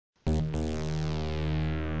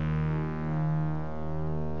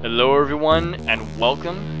Hello everyone, and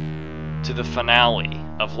welcome to the finale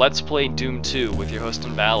of Let's Play Doom 2 with your host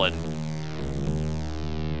Invalid.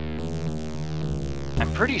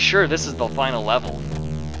 I'm pretty sure this is the final level.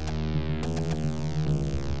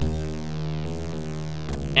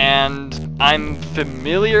 And I'm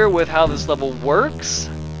familiar with how this level works.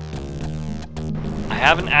 I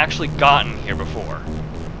haven't actually gotten here before.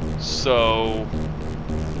 So...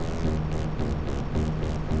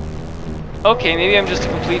 okay, maybe I'm just a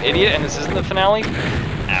complete idiot and this isn't the finale.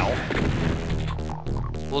 Ow.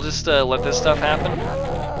 We'll just let this stuff happen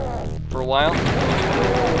for a while.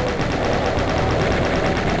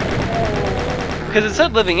 Because it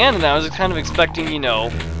said living end and I was kind of expecting, you know,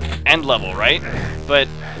 end level, right? But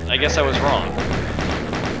I guess I was wrong.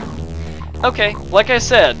 Okay, like I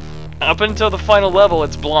said, up until the final level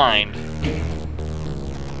it's blind.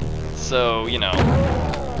 So, you know.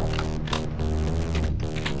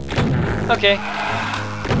 Okay.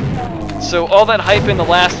 So all that hype in the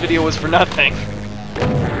last video was for nothing.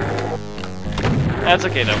 That's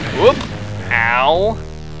okay though. Whoop! Ow!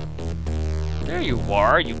 There you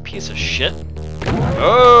are, you piece of shit.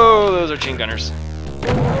 Oh, those are chain gunners.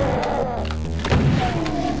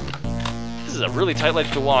 This is a really tight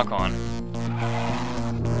ledge to walk on.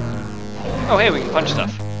 Oh hey, we can punch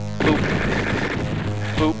stuff. Boop.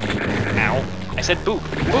 Boop. Ow. I said boop.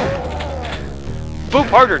 Boop! Boop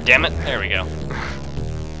harder, damn it! There we go.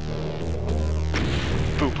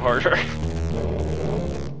 Boop harder.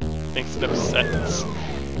 Makes no sense.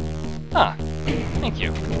 Ah, thank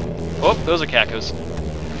you. Oh, those are cacos.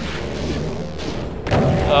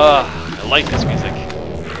 I like this music.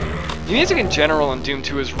 The music in general in Doom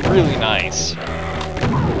 2 is really nice.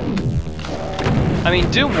 I mean,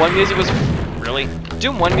 Doom 1 music was... really?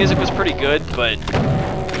 Doom 1 music was pretty good, but...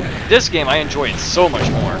 this game I enjoy it so much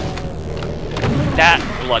more. That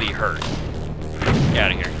bloody hurt. Get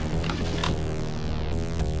out of here.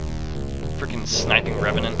 Freaking sniping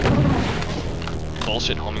Revenant.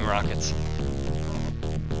 Bullshit homing rockets.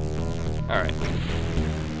 Alright.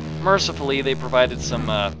 Mercifully, they provided some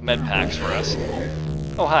med packs for us.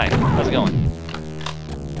 Oh, hi. How's it going?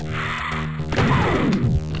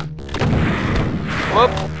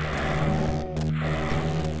 Whoop!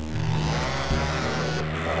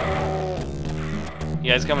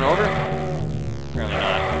 You guys coming over? Apparently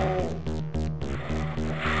not.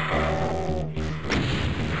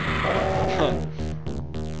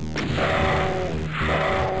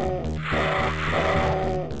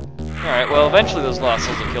 Alright, well, eventually those lost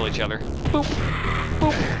souls will kill each other. Boop!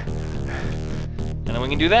 Boop! And then we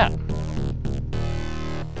can do that.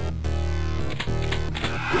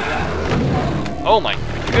 Oh my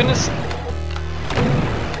goodness!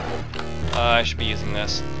 I should be using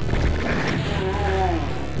this.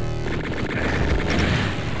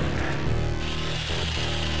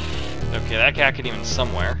 Okay, that Cacodemon's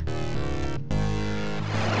somewhere.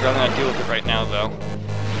 I'd rather not deal with it right now, though.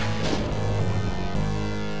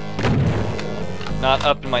 Not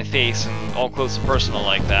up in my face and all close and personal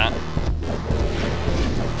like that.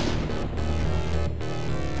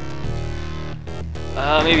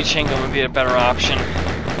 Maybe Chingo would be a better option.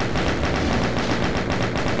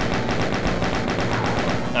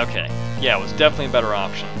 Okay, yeah, it was definitely a better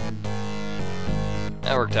option.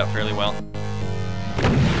 That worked out fairly well.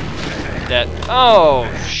 That... oh,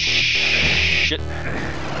 shit.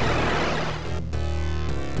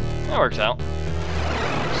 That works out.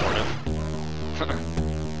 Sort of.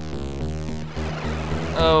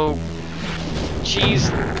 Oh, jeez.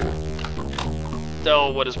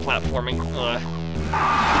 Oh, what is platforming? Ugh.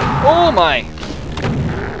 Oh my!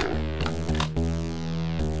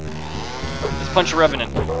 Let's punch a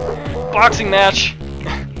Revenant. Boxing match!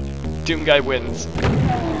 Doom guy wins.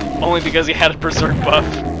 Only because he had a Berserk buff.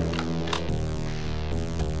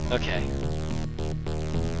 Okay.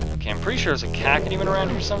 Okay, I'm pretty sure there's a Cacodemon around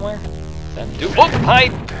here somewhere. That dude. Oh,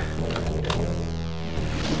 hide!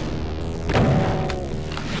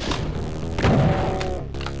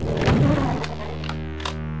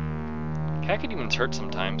 Cacodemons hurt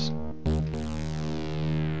sometimes.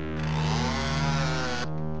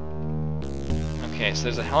 Okay, so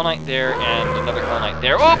there's a Hell Knight there and another Hell Knight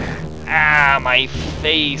there. Oh! Ah, my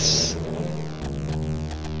face!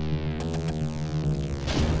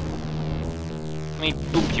 Let me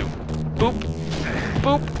boop you. Boop.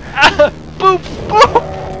 Boop. Ah! Boop! Boop!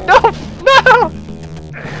 No! No!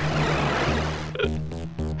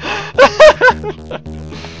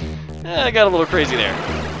 I got a little crazy there.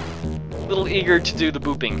 A little eager to do the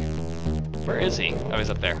booping. Where is he? Oh, he's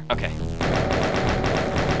up there. Okay.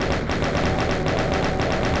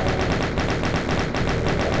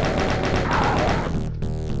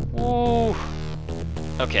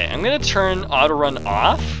 Okay, I'm gonna turn auto run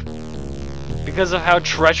off because of how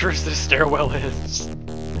treacherous this stairwell is.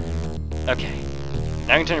 Okay,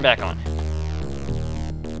 now I can turn it back on.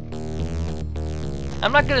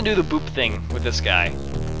 I'm not gonna do the boop thing with this guy.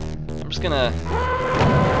 I'm just gonna...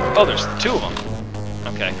 Oh, there's two of them.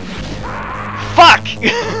 Okay. Fuck!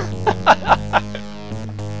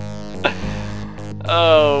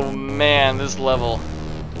 Oh man, this level.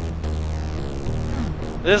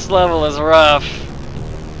 This level is rough.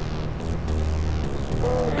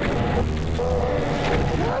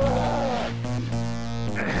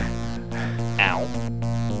 Ow.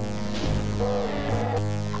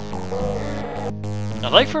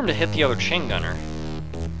 I'd like for him to hit the other chain gunner.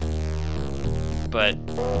 But...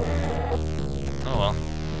 oh well.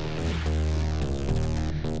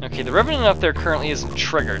 Okay, the Revenant up there currently isn't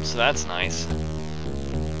triggered, so that's nice.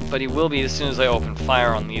 But he will be as soon as I open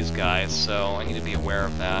fire on these guys, so I need to be aware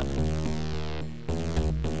of that.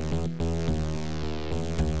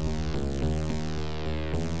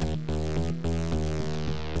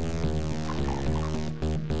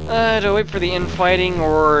 Do I wait for the infighting,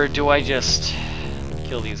 or do I just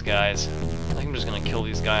kill these guys? I think I'm just gonna kill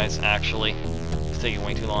these guys, actually. It's taking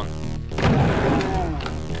way too long.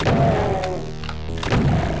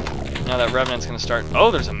 Now that Revenant's gonna start... oh,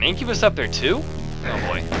 there's a Mancubus up there too? Oh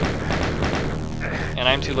boy. And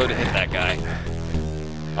I'm too low to hit that guy.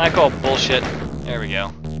 I call bullshit. There we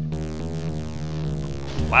go.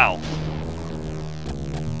 Wow.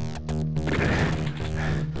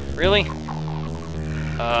 Really?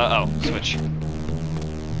 Oh, switch.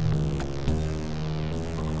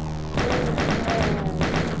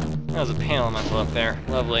 That was a pain elemental up there.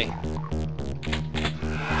 Lovely.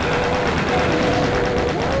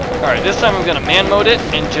 Alright, this time I'm gonna man mode it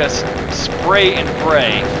and just spray and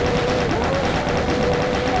pray.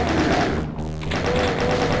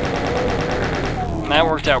 And that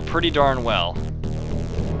worked out pretty darn well.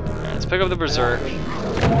 Alright, let's pick up the Berserk.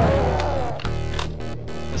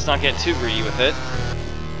 Let's not get too greedy with it.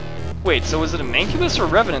 Wait, so was it a Mancubus or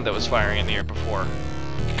Revenant that was firing in the air before?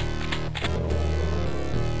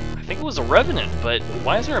 I think it was a Revenant, but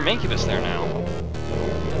why is there a Mancubus there now?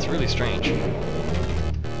 That's really strange.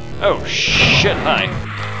 Oh shit, hi.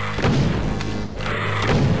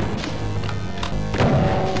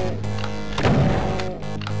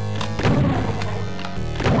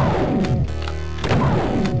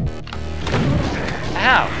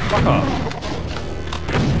 Ow, fuck off.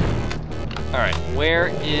 Alright, where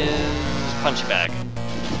is Punchy Bag?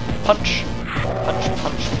 Punch! Punch,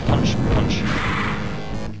 punch, punch, punch.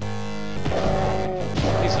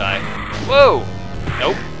 Please die. Whoa!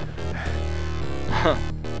 Nope.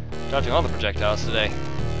 Dodging all the projectiles today.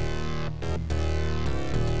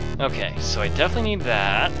 Okay, so I definitely need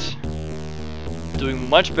that. Doing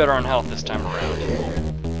much better on health this time around.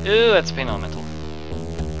 Ew, that's a pain elemental.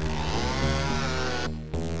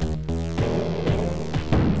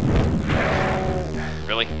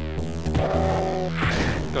 Really?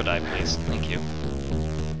 Go die, please. Thank you.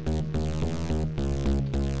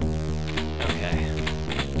 Okay.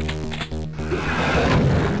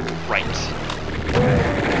 Right.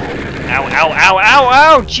 Ow, ow, ow, ow,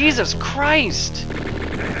 ow! Jesus Christ!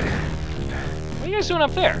 What are you guys doing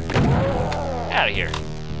up there? Out of here.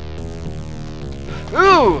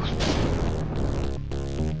 Ooh!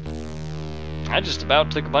 I just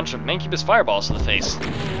about took a bunch of Mancubus fireballs to the face.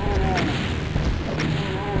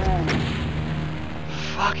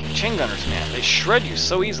 Fucking chain gunners, man. They shred you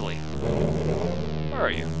so easily. Where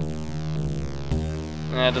are you?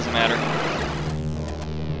 Nah, it doesn't matter.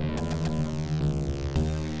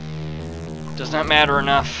 Does not matter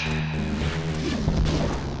enough.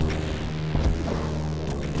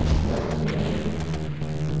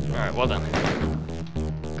 Alright, well done.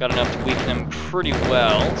 Got enough to weaken him pretty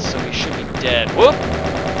well, so he should be dead. Whoop!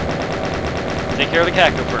 Take care of the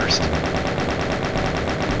Cacto first.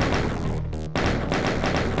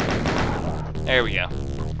 There we go.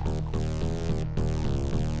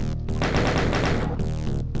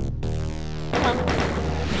 Come on.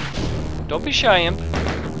 Don't be shy, Imp.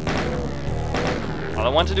 All I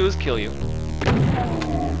want to do is kill you.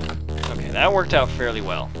 Okay, that worked out fairly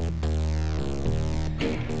well.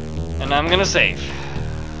 And I'm gonna save.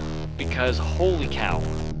 Because holy cow.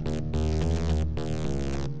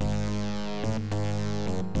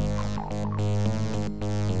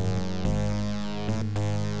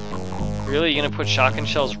 Really? You gonna put shotgun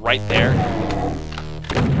shells right there?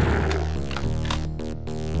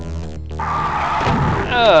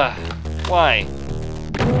 Ugh. Why?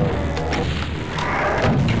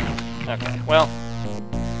 Okay, well,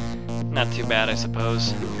 not too bad, I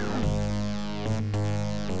suppose.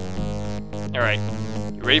 Alright,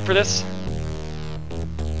 You ready for this?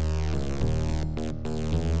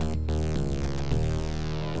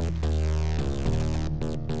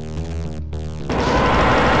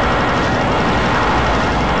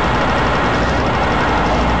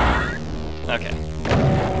 Okay.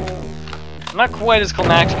 Not quite as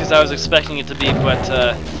climactic as I was expecting it to be, but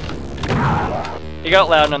it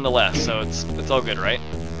got loud nonetheless, so it's all good, right?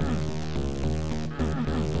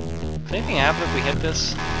 Does anything happen if we hit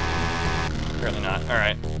this? Apparently not.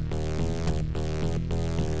 Alright.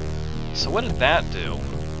 So what did that do?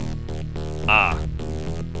 Ah.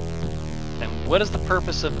 And what is the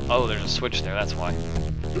purpose of... Oh, there's a switch there, that's why.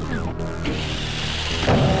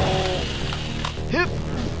 Hip!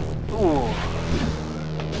 Ooh.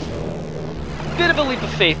 Bit of a leap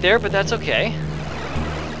of faith there, but that's okay.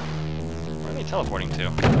 Where are they teleporting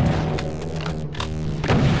to?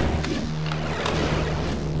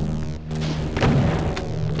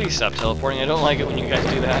 Please stop teleporting. I don't like it when you guys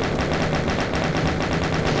do that.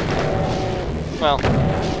 Well,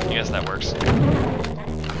 I guess that works.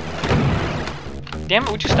 Damn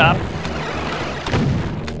it, would you stop?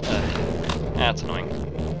 That's annoying.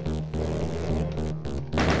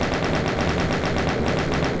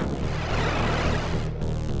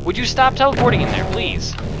 Would you stop teleporting in there,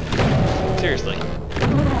 please? Seriously.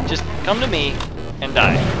 Just come to me and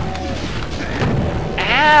die.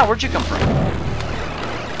 Ah, where'd you come from?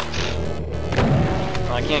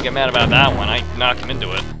 Well, I can't get mad about that one. I knocked him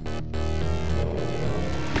into it.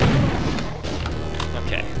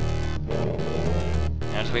 Okay.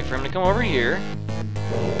 Now just wait for him to come over here.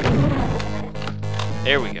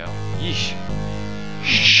 There we go. Yeesh.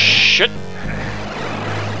 Shit.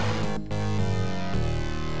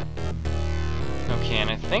 Okay, and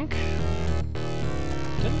I think...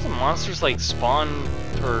 Didn't the monsters, like, spawn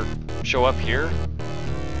or show up here?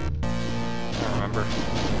 I don't remember.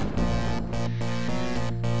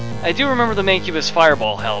 I do remember the Mancubus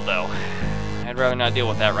Fireball hell, though. I'd rather not deal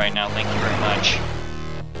with that right now, thank you very much.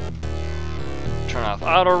 Turn off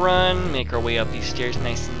auto run, make our way up these stairs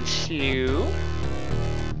nice and slow.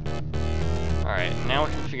 Alright, now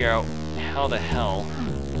we can figure out how the hell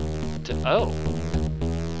to... Oh!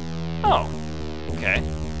 Oh! Okay.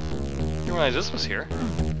 Didn't realize this was here.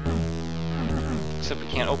 Except we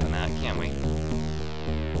can't open that, can we?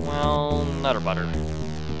 Well, nutter butter.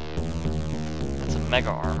 That's a mega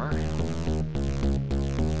armor.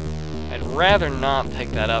 I'd rather not pick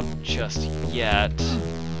that up just yet.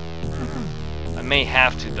 I may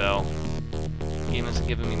have to, though. The game isn't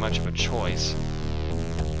giving me much of a choice.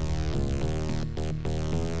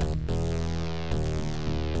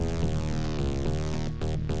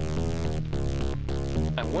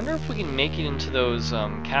 I wonder if we can make it into those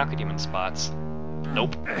Cacodemon spots.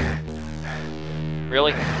 Nope.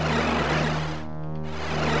 Really?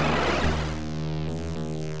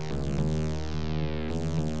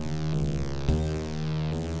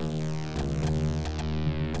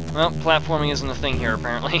 Well, platforming isn't a thing here,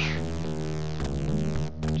 apparently.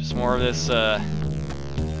 Just more of this,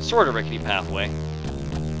 sort of rickety pathway.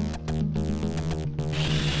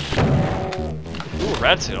 Ooh, a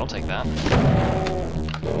rad suit, I'll take that.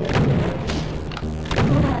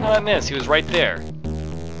 How'd I miss? He was right there.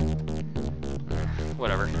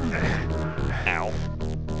 Whatever. Ow.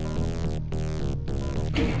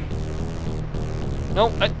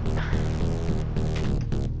 Nope,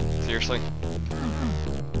 Seriously?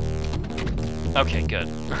 Okay, good.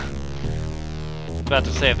 About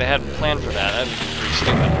to say, if they hadn't planned for that, that'd be pretty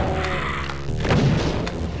stupid.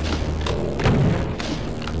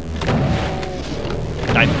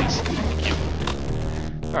 Die, please. Thank you.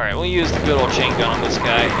 Alright, we'll use the good old chain gun on this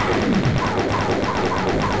guy.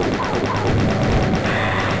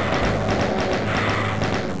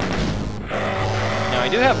 Now, I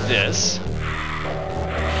do have this.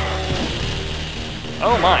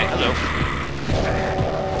 Oh my, hello.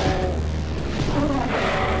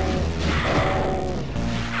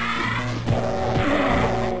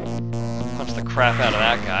 Crap out of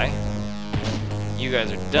that guy. You guys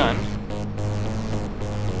are done.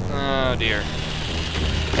 Oh dear.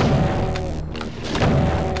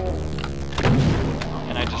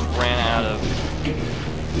 And I just ran out of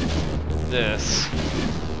this.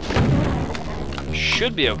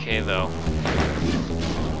 Should be okay though.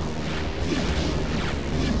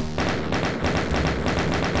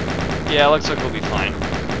 Yeah, looks like we'll be fine.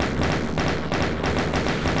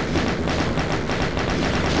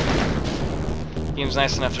 Game's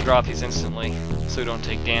nice enough to drop these instantly, so we don't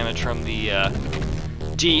take damage from the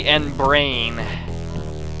DN brain.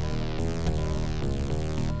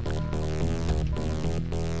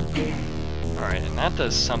 Alright, and that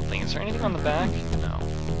does something. Is there anything on the back? No.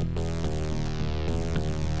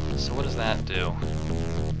 So what does that do?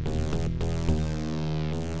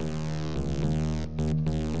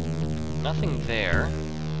 Nothing there.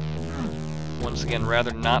 Once again,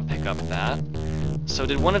 rather not pick up that. So it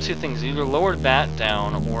did one of two things. It either lowered that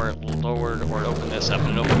down, or it lowered, or it opened this up,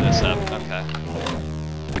 and it opened this up. Okay.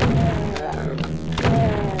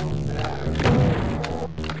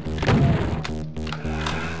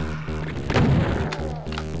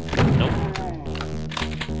 Nope.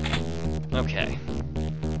 Okay.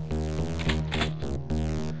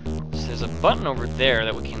 So there's a button over there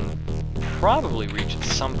that we can probably reach at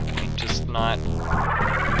some point, just not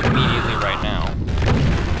immediately right now.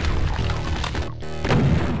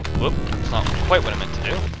 Whoop, it's not quite what I meant to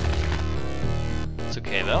do. It's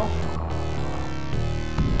okay though.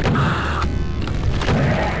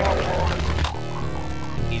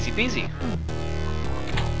 Easy peasy.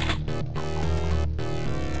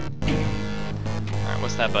 Alright,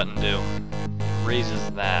 what's that button do?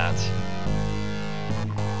 Raises that.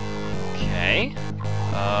 Okay.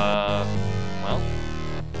 Well.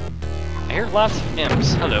 I hear lots of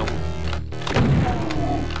imps. Hello.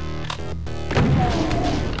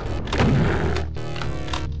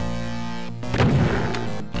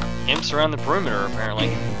 Imps around the perimeter,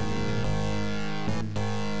 apparently.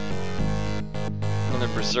 Another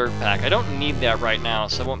Berserk pack. I don't need that right now,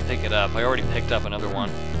 so I won't pick it up. I already picked up another one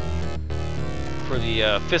for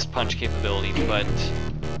the fist punch capability, but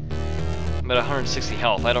I'm at 160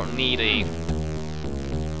 health. I don't need a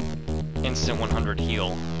instant 100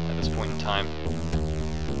 heal at this point in time.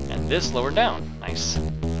 And this lowered down. Nice.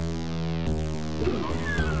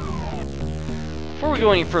 Before we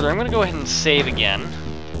go any further, I'm going to go ahead and save again,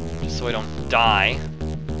 just so I don't die.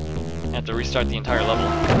 I have to restart the entire level.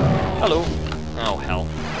 Hello. Oh, hell.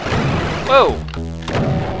 Whoa!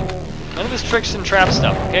 None of this tricks and trap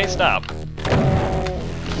stuff, okay? Stop.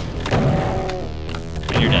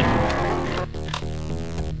 And you're dead.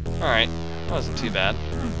 Alright, that wasn't too bad.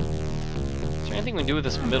 Is there anything we can do with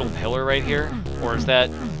this middle pillar right here? Or is that...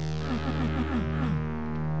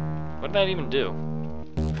 what did that even do?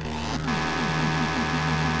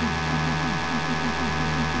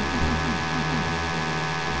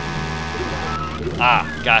 Ah,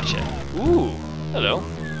 gotcha. Ooh, hello.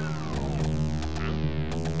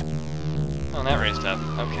 Oh, that raised up.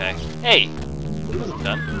 Okay. Hey! Wasn't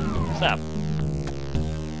done. Stop.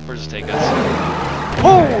 Where does this take us?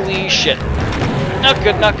 Holy shit! Not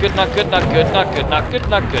good, not good, not good, not good, not good, not good,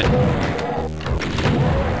 not good.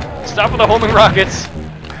 Stop with the homing rockets!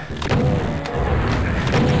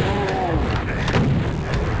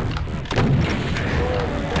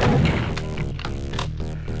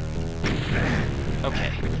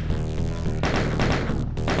 Okay.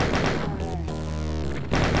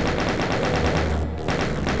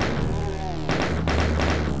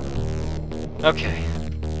 Okay.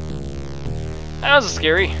 That was a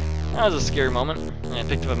scary moment. I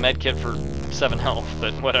picked up a med kit for 7 health,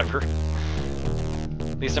 but whatever.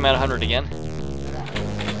 At least I'm at 100 again.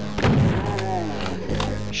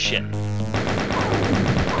 Shit.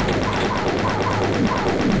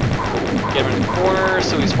 Get him in the corner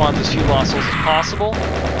so he spawns as few lost souls as possible.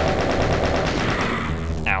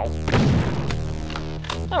 Ow.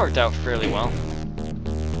 That worked out fairly well.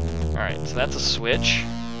 Alright, so that's a switch.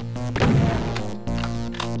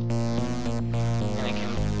 And I can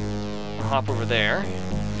hop over there.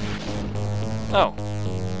 Oh.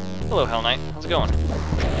 Hello, Hell Knight. How's it going?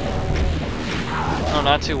 Oh,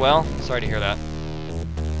 not too well. Sorry to hear that.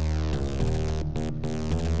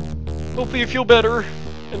 Hopefully you feel better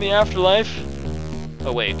in the afterlife.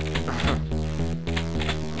 Oh, wait.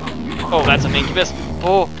 Oh, that's an incubus.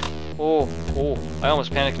 Oh, oh, oh. I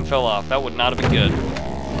almost panicked and fell off. That would not have been good.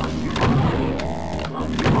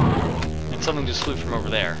 And something just flew from over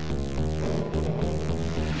there.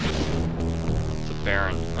 It's a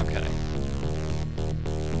Baron. Okay.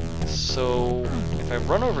 So, if I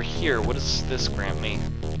run over here, what does this grant me?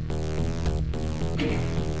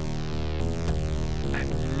 I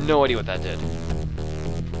have no idea what that did.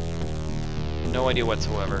 No idea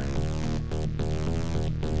whatsoever.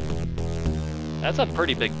 That's a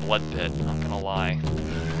pretty big blood pit, not gonna lie.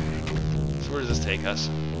 So where does this take us?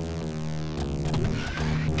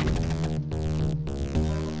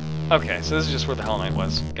 Okay, so this is just where the Hell Knight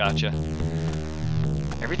was. Gotcha.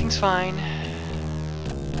 Everything's fine.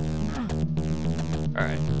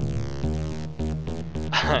 Alright.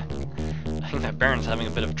 I think that Baron's having a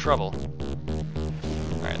bit of trouble.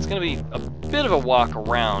 Alright, it's gonna be a bit of a walk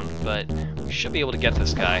around, but we should be able to get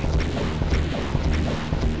this guy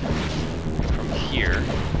from here.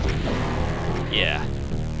 Yeah.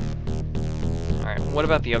 Alright, what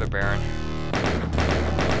about the other Baron?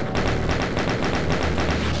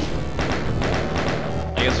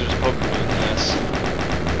 I guess we're just poking holes in this.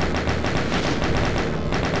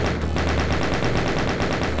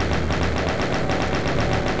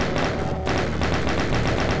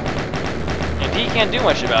 And he can't do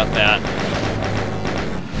much about that.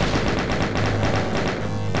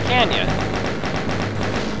 Can ya?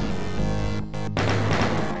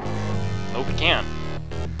 Nope, he can't.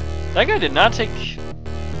 That guy did not take...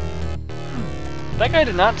 That guy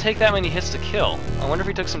did not take that many hits to kill. I wonder if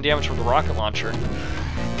he took some damage from the rocket launcher.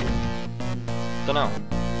 Dunno.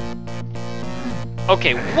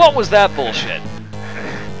 Okay, what was that bullshit?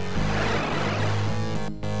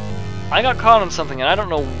 I got caught on something and I don't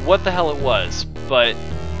know what the hell it was, but...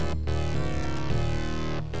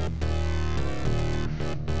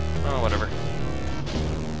 Oh, whatever.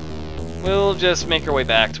 We'll just make our way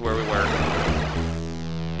back to where we were.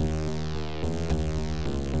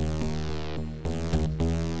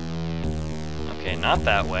 Okay, not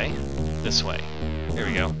that way. This way. Here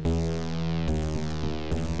we go.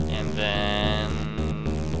 And then...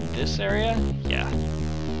 this area? Yeah.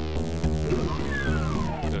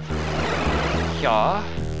 Yeah.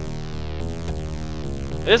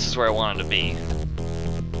 This is where I wanted to be.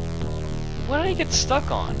 What did I get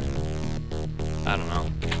stuck on? I don't know.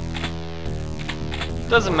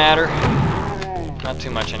 Doesn't matter. Not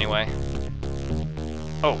too much anyway.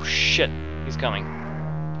 Oh shit, he's coming.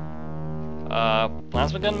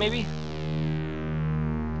 Plasma gun maybe?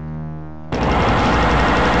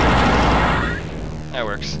 That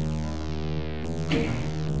works.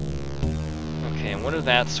 Okay, and what did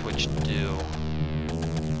that switch do?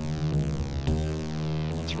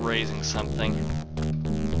 It's raising something.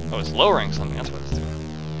 Oh, it's lowering something, that's what it's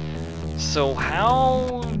doing. So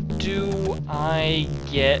how do I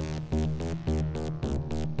get...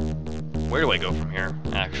 Where do I go from here,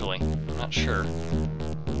 actually? I'm not sure.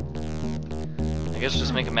 I guess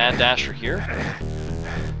just make a mad dash for here.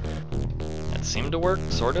 That seemed to work,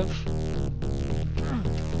 sort of.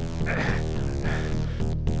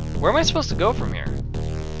 Where am I supposed to go from here?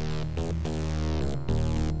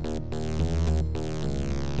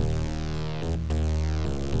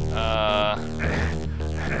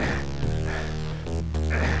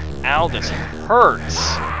 Ow, this hurts.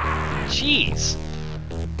 Jeez.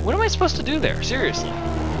 What am I supposed to do there? Seriously.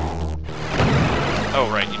 Oh,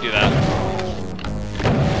 right, you do that.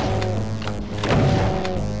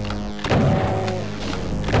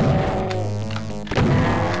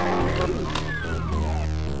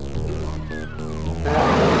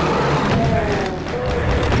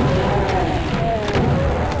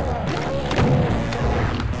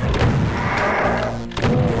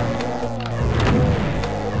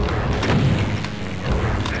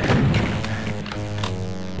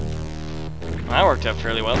 That worked out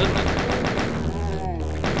fairly well, didn't it?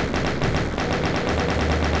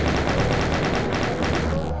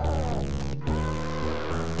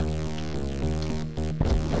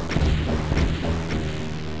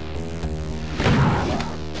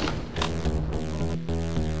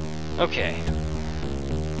 Okay.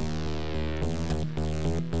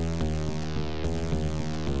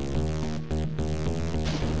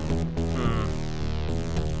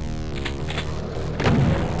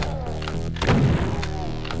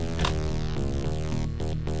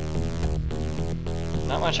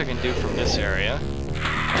 Not much I can do from this area.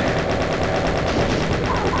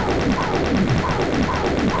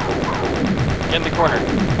 Get in the corner.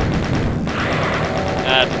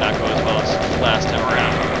 That did not go as well as last time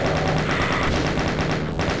around.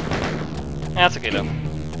 That's okay though.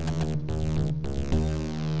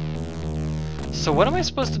 So what am I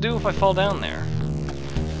supposed to do if I fall down there?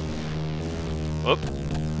 Whoop.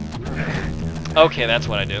 Okay, that's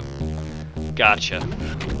what I do. Gotcha.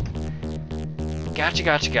 Gotcha,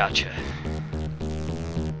 gotcha, gotcha.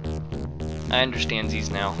 I understand these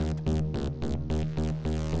now.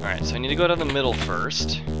 Alright, so I need to go to the middle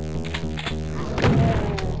first.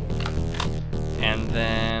 And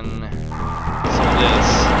then some of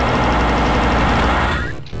this.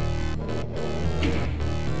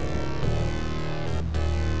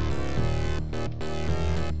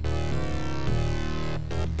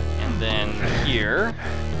 And then here.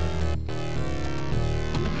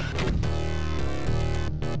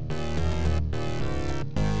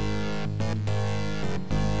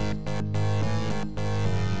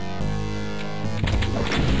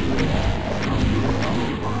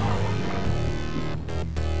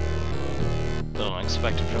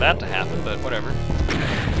 Expected for that to happen, but whatever.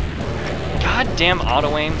 Goddamn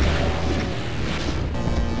auto aim.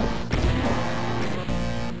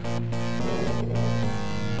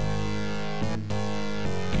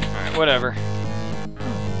 Alright, whatever.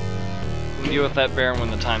 We'll deal with that Baron when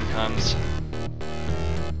the time comes.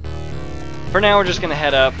 For now, we're just gonna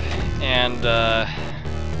head up and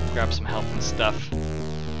grab some health and stuff.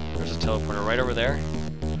 There's a teleporter right over there.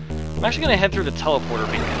 I'm actually gonna head through the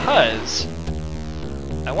teleporter because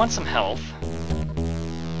I want some health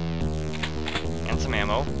and some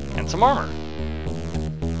ammo and some armor.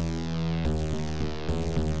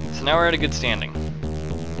 So now we're at a good standing.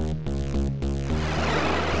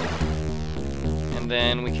 And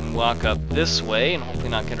then we can walk up this way and hopefully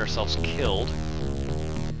not get ourselves killed.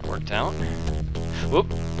 Worked out. Whoop.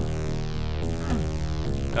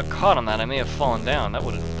 Got caught on that. I may have fallen down. That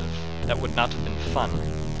would not have been fun.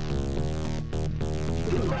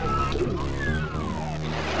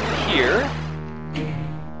 Here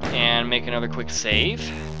and make another quick save.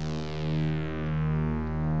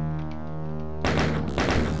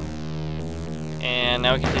 And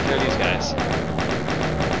now we can take care of these guys.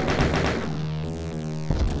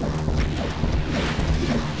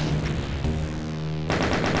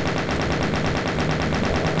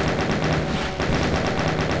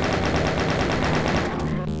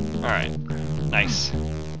 Alright, nice.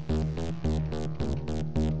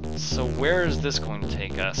 So where is this going to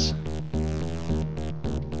take us?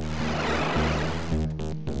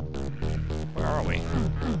 Where are we?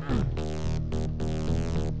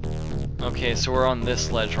 Okay, so we're on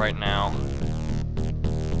this ledge right now.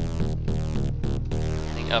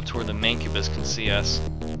 Heading up to where the Mancubus can see us.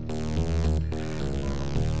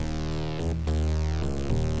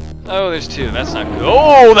 Oh, there's two. That's not good.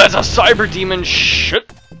 Oh, that's a cyber demon. Shit.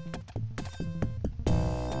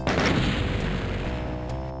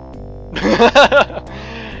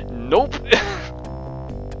 Nope.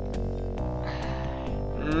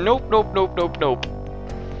 Nope.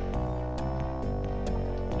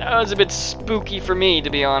 That was a bit spooky for me, to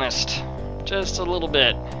be honest. Just a little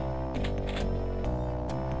bit.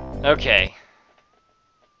 Okay.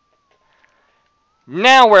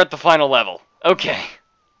 Now we're at the final level. Okay.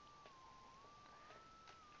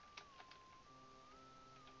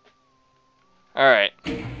 Alright.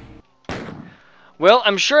 Well,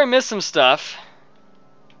 I'm sure I missed some stuff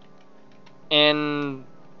in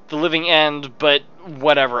the living end, but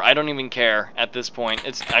whatever. I don't even care at this point.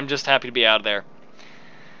 I'm just happy to be out of there.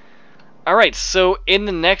 Alright, so in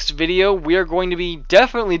the next video, we are going to be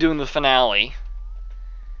definitely doing the finale.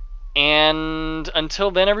 And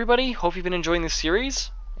until then, everybody, hope you've been enjoying this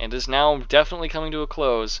series. It is now definitely coming to a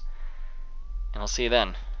close. And I'll see you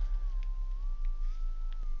then.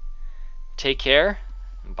 Take care,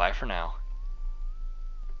 and bye for now.